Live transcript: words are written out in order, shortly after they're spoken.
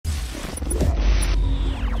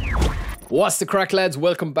What's the crack, lads?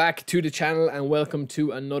 Welcome back to the channel and welcome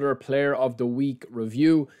to another Player of the Week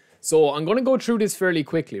review. So I'm going to go through this fairly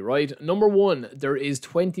quickly, right? Number one, there is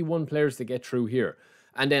 21 players to get through here.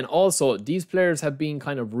 And then also, these players have been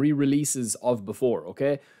kind of re-releases of before,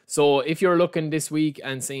 okay? So if you're looking this week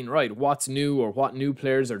and saying, right, what's new or what new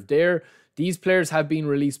players are there, these players have been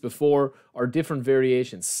released before, or different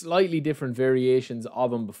variations, slightly different variations of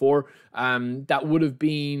them before, that would have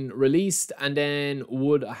been released and then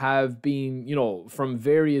would have been, you know, from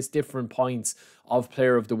various different points of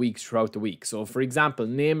Player of the Week throughout the week. So, for example,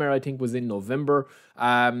 Neymar, I think, was in November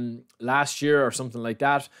last year or something like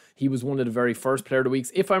that. He was one of the very first Player of the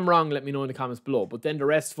Weeks. If I'm wrong, let me know in the comments below. But then the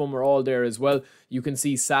rest of them are all there as well. You can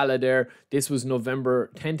see SALAH there. This was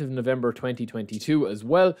 10th of November 2022 as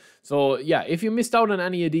well. So, yeah, if you missed out on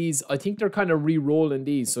any of these, I think they're kind of re-rolling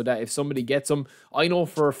these so that if somebody gets them, I know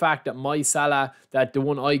for a fact that my SALAH, that the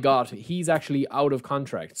one I got, he's actually out of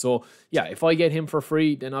contract. So, yeah, if I get him for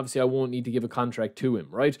free, then obviously I won't need to give a contract to him,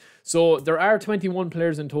 right? So there are 21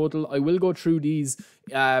 players in total. I will go through these,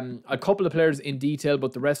 a couple of players in detail,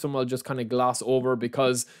 but the rest of them I'll just kind of gloss over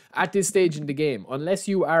because at this stage in the game, unless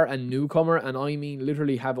you are a newcomer, and I mean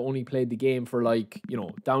literally have only played the game for like, you know,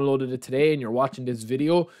 downloaded it today and you're watching this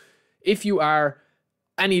video, if you are,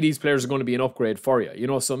 any of these players are going to be an upgrade for you, you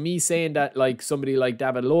know. So me saying that like somebody like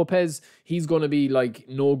David Lopez, he's going to be like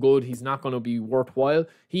no good, he's not going to be worthwhile.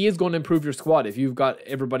 He is going to improve your squad if you've got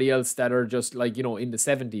everybody else that are just like, you know, in the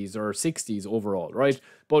 70s or 60s overall, right?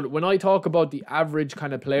 But when I talk about the average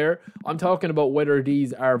kind of player, I'm talking about whether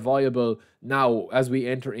these are viable now as we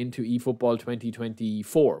enter into eFootball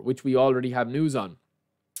 2024, which we already have news on.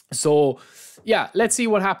 So, yeah, let's see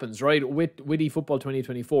what happens, right, with eFootball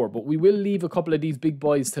 2024. But we will leave a couple of these big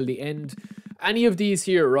boys till the end. Any of these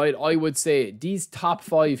here, right, I would say these top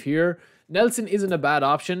five here, Nelson isn't a bad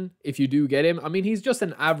option if you do get him. I mean, he's just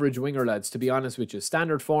an average winger, lads, to be honest with you.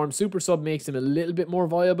 Standard form, super sub makes him a little bit more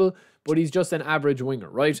viable, but he's just an average winger,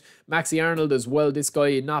 right? Maxi Arnold as well. This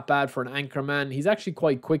guy, not bad for an anchor man. He's actually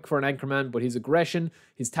quite quick for an anchor man, but his aggression,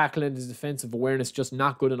 his tackling, his defensive awareness, just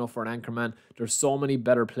not good enough for an anchor man. There's so many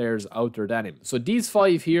better players out there than him. So these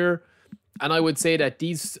five here, and I would say that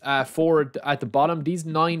these four at the bottom, these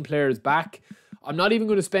 9 players back, I'm not even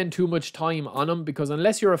going to spend too much time on them because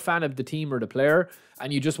unless you're a fan of the team or the player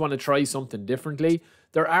and you just want to try something differently,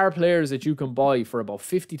 there are players that you can buy for about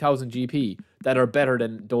 50,000 GP that are better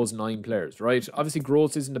than those 9 players, right? Obviously,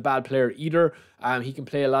 Gross isn't a bad player either. He can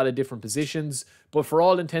play a lot of different positions, but for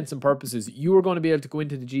all intents and purposes, you are going to be able to go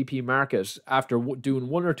into the GP market after doing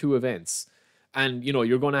 1 or 2 events. And, you know,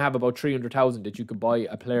 you're going to have about 300,000 that you could buy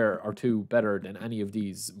a player or 2 better than any of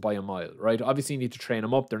these by a mile, right? Obviously, you need to train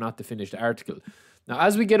them up. They're not the finished article. Now,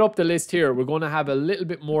 as we get up the list here, we're going to have a little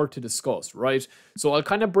bit more to discuss, right? So I'll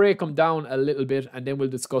kind of break them down a little bit and then we'll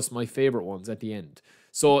discuss my favorite ones at the end.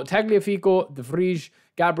 So Tagliafico, De Vrij,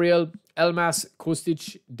 Gabriel, Elmas,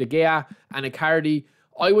 Kostic, De Gea, and Icardi.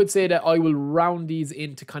 I would say that I will round these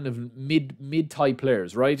into kind of mid-type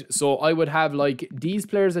players, right? So I would have like these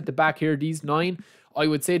players at the back here, these 9. I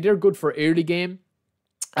would say they're good for early game.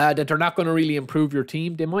 That they're not going to really improve your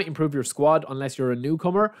team. They might improve your squad unless you're a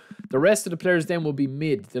newcomer. The rest of the players then will be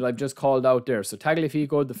mid that I've just called out there. So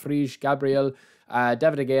Tagliafico, De Vrij, Gabriel,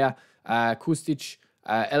 David De Gea, Kostic,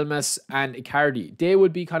 Elmas and Icardi. They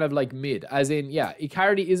would be kind of like mid, as in, yeah,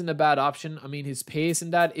 Icardi isn't a bad option. I mean, his pace in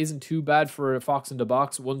that isn't too bad for a fox in the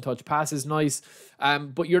box. One-touch pass is nice,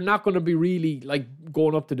 but you're not going to be really like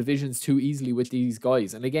going up the divisions too easily with these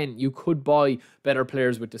guys. And again, you could buy better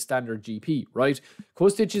players with the standard GP, right?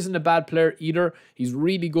 Kostic isn't a bad player either. He's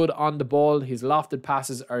really good on the ball. His lofted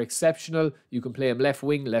passes are exceptional. You can play him left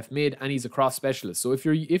wing, left mid, and he's a cross specialist. So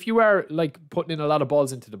if you are like putting in a lot of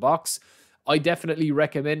balls into the box, I definitely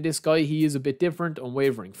recommend this guy. He is a bit different,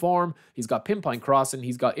 unwavering form. He's got pinpoint crossing.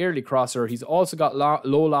 He's got early crosser. He's also got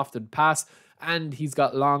low lofted pass. And he's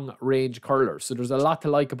got long range curler. So there's a lot to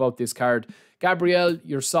like about this card. Gabriel,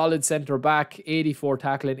 your solid centre back. 84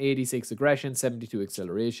 tackling, 86 aggression, 72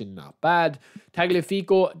 acceleration. Not bad.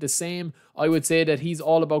 Tagliafico, the same. I would say that he's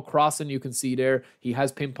all about crossing. You can see there. He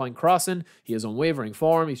has pinpoint crossing. He has unwavering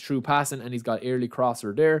form. He's true passing. And he's got early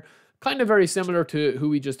crosser there. Kind of very similar to who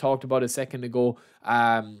we just talked about a second ago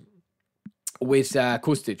with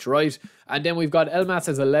Kostic, right? And then we've got Elmas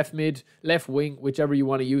as a left mid, left wing, whichever you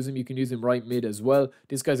want to use him. You can use him right mid as well.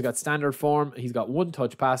 This guy's got standard form. He's got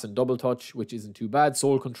one-touch pass and double touch, which isn't too bad.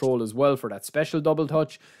 Soul control as well for that special double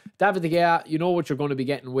touch. David De Gea, you know what you're going to be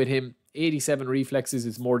getting with him. 87 reflexes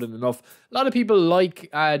is more than enough. A lot of people like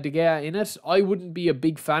De Gea in it. I wouldn't be a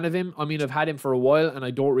big fan of him. I mean, I've had him for a while and I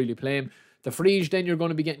don't really play him. The Frige, then you're going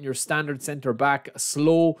to be getting your standard centre back,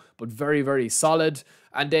 slow but very, very solid.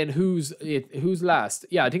 And then who's last?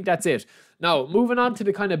 Yeah, I think that's it. Now, moving on to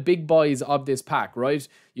the kind of big boys of this pack, right?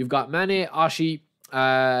 You've got Mane, Oshie,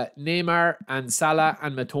 Neymar and Salah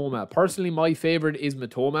and Mitoma. Personally, my favourite is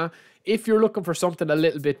Mitoma. If you're looking for something a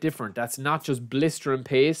little bit different, that's not just blistering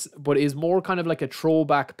pace, but is more kind of like a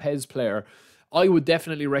throwback PES player, I would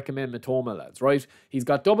definitely recommend Mitoma, lads, right? He's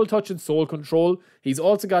got double touch and soul control. He's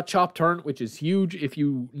also got chop turn, which is huge if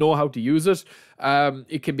you know how to use it.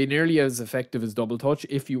 It can be nearly as effective as double touch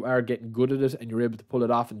if you are getting good at it and you're able to pull it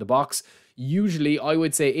off in the box. Usually, I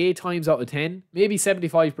would say 8 times out of 10, maybe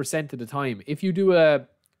 75% of the time, if you do a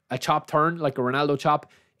chop turn, like a Ronaldo chop,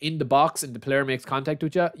 in the box and the player makes contact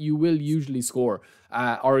with you, you will usually score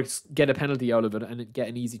or get a penalty out of it and get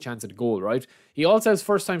an easy chance at a goal, right? He also has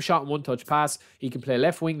first time shot and one touch pass. He can play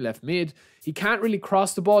left wing, left mid. He can't really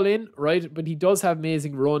cross the ball in, right? But he does have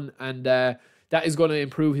amazing run, and that is going to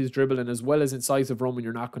improve his dribbling as well as incisive run when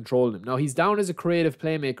you're not controlling him. Now, he's down as a creative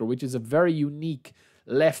playmaker, which is a very unique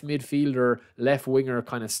left midfielder, left winger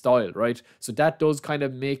kind of style, right? So that does kind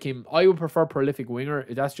of make him, I would prefer prolific winger.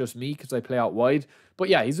 That's just me because I play out wide. But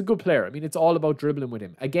yeah, he's a good player. I mean, it's all about dribbling with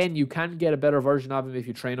him. Again, you can get a better version of him if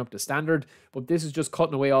you train up to standard, but this is just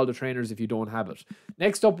cutting away all the trainers if you don't have it.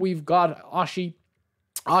 Next up, we've got Oshie.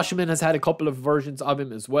 Oshiman has had a couple of versions of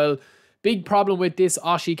him as well. Big problem with this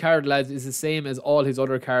Oshie card, lads, is the same as all his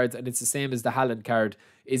other cards, and it's the same as the Haaland card,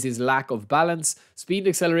 is his lack of balance. Speed and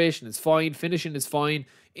acceleration is fine. Finishing is fine.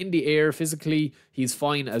 In the air, physically, he's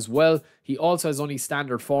fine as well. He also has only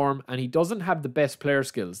standard form, and he doesn't have the best player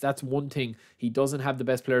skills. That's one thing. He doesn't have the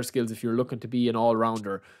best player skills if you're looking to be an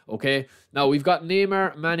all-rounder, okay? Now, we've got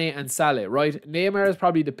Neymar, Mane, and Salah, right? Neymar is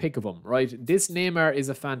probably the pick of them, right? This Neymar is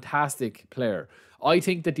a fantastic player. I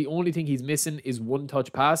think that the only thing he's missing is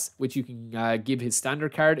one-touch pass, which you can give his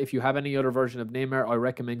standard card. If you have any other version of Neymar, I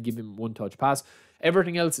recommend give him one-touch pass.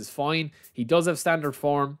 Everything else is fine. He does have standard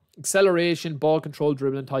form. Acceleration, ball control,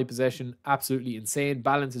 dribbling, tight possession, absolutely insane.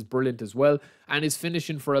 Balance is brilliant as well. And his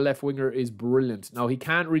finishing for a left winger is brilliant. Now, he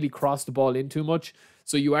can't really cross the ball in too much,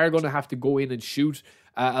 so you are going to have to go in and shoot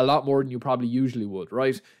a lot more than you probably usually would,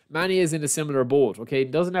 right? Mane is in a similar boat, okay? He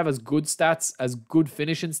doesn't have as good stats, as good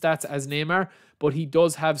finishing stats as Neymar, but he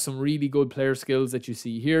does have some really good player skills that you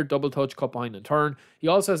see here. Double touch, cut behind and turn. He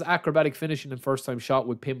also has acrobatic finishing and first time shot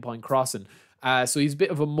with pinpoint crossing. So he's a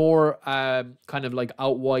bit of a more kind of like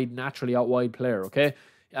out wide, naturally out wide player, okay?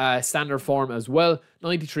 Standard form as well.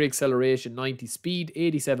 93 acceleration, 90 speed,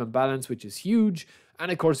 87 balance, which is huge.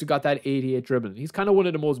 And of course, you got that 88 dribbling. He's kind of one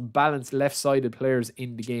of the most balanced left-sided players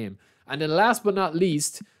in the game. And then last but not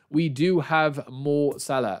least, we do have Mo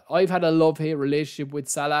Salah. I've had a love-hate relationship with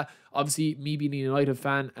Salah. Obviously, me being a United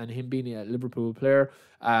fan and him being a Liverpool player,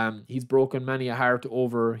 he's broken many a heart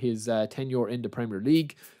over his tenure in the Premier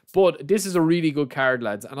League. But this is a really good card,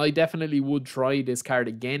 lads, and I definitely would try this card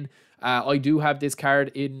again. I do have this card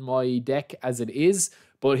in my deck as it is,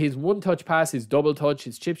 but his one-touch pass, his double touch,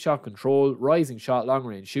 his chip shot control, rising shot,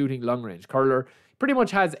 long-range shooting, long-range curler, pretty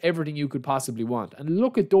much has everything you could possibly want. And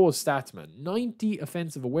look at those stats, man. 90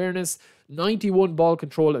 offensive awareness, 91 ball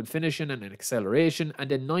control and finishing and an acceleration,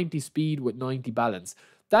 and then 90 speed with 90 balance.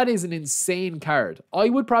 That is an insane card. I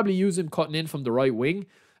would probably use him cutting in from the right wing.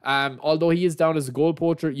 Although he is down as a goal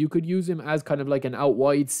poacher, you could use him as kind of like an out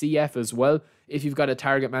wide CF as well if you've got a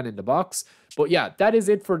target man in the box. But yeah, that is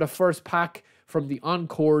it for the first pack from the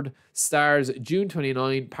Encored Stars June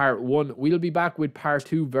 29 part 1. We'll be back with part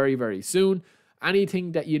 2 very, very soon.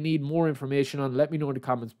 Anything that you need more information on, let me know in the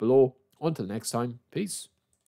comments below. Until next time, peace.